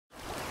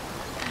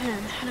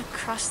How to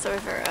cross the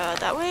river?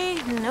 That way?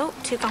 Nope,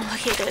 too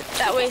complicated.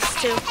 That way's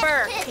too.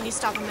 Burr, can you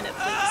stop a minute,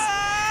 please?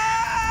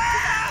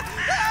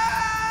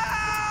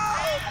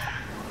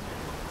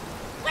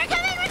 We're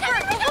coming!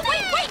 Oh,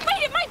 wait!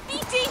 It might be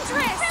dangerous!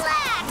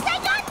 Relax! I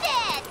got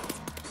this!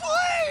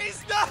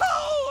 Please, no!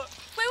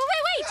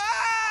 Wait!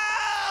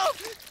 Oh,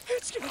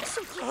 it's getting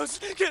so close.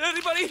 Can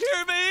anybody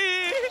hear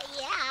me?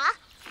 Yeah.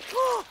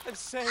 Oh, I'm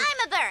safe.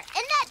 I'm a Burr, and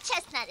that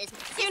Chestnut is my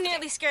sister. You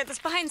nearly scared the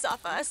spines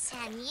off us.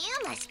 And you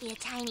must be a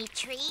tiny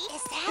tree.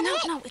 Is that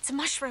it? No, it's a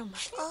mushroom.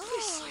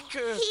 Oh, Like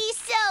a- he's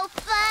so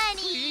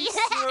funny.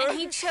 And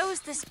he chose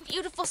this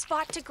beautiful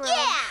spot to grow.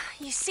 Yeah.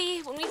 You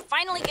see, when we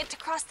finally get to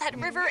cross that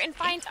river and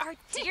find our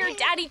dear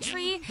daddy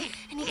tree,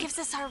 and he gives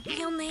us our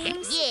real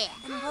names, Yeah.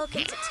 and we'll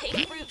get to take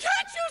root. Can't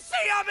you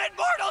see I'm in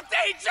mortal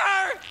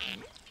danger?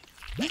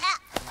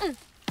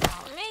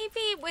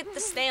 Maybe with the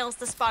snails,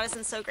 the spot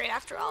isn't so great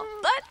after all.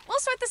 But we'll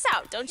sort this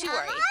out, don't you Come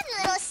worry.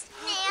 on, little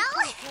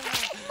snail.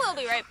 We'll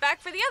be right back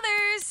for the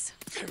others.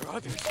 There are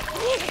others.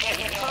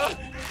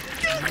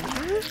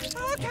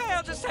 Okay,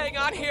 I'll just hang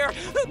on here.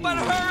 But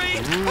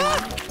hurry!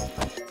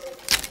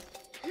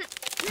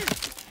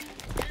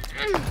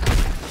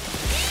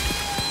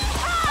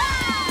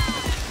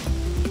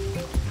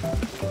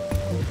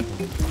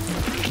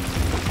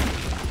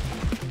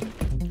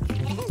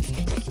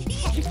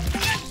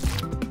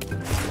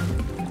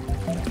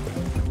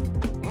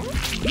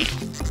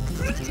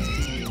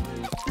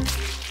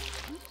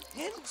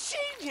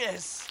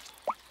 Ingenious!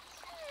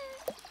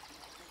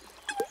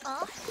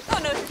 Oh,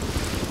 No.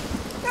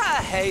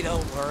 Hey,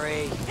 don't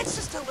worry. It's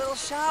just a little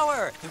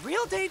shower. The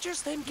real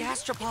danger's them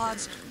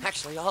gastropods.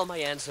 Actually, all my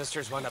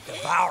ancestors wound up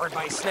devoured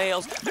by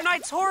snails. Their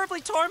nights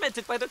horribly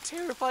tormented by the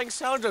terrifying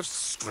sound of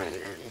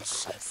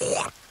screams.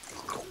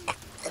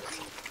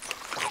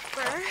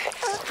 Burr,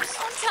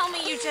 don't tell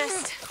me you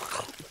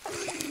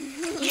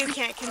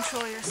can't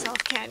control yourself,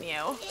 can you?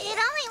 it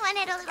only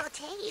wanted a little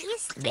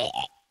taste.